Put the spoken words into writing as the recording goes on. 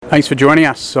Thanks for joining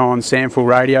us on Samful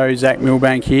Radio. Zach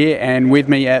Milbank here, and with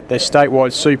me at the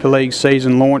statewide Super League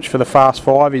season launch for the Fast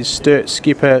Five is Sturt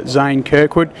skipper Zane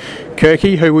Kirkwood.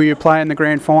 Kirky, who will you play in the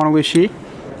grand final this year?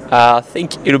 I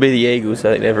think it'll be the Eagles.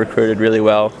 I think they've recruited really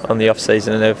well on the off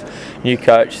season and they've new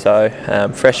coach, so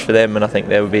fresh for them, and I think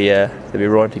they'll be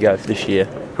roaring to go for this year.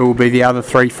 Who will be the other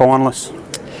three finalists?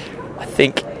 I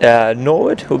think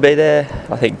Norwood will be there.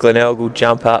 I think Glenelg will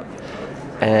jump up,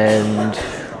 and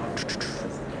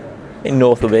in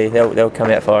North will be. They'll come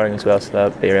out firing as well, so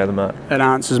they'll be around the mark. That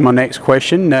answers my next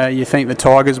question. You think the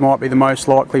Tigers might be the most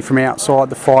likely from outside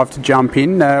the five to jump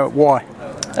in? Why?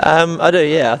 I do,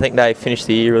 yeah. I think they finished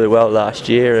the year really well last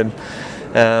year, and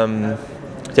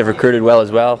they've recruited well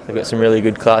as well. They've got some really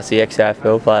good classy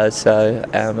ex-AFL players, so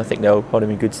I think they'll hold them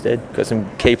in good stead. Got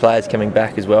some key players coming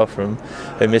back as well from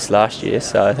who missed last year,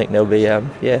 so I think they'll be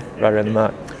right around the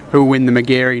mark. Who will win the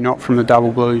Magarey, not from the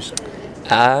Double Blues?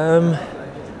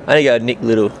 I only go Nick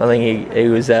Little. I think he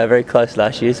was very close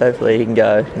last year, so hopefully he can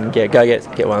go and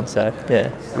get one. So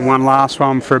yeah. And one last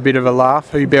one for a bit of a laugh.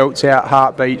 Who belts out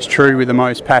Heartbeats True with the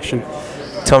most passion?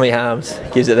 Tommy Harms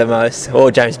gives it the most,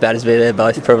 or James Battersby. They're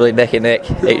both probably neck and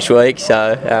neck each week.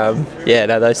 So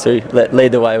those two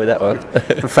lead the way with that one.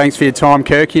 Well, thanks for your time,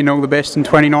 Kirky, and all the best in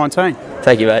 2019.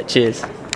 Thank you, mate. Cheers.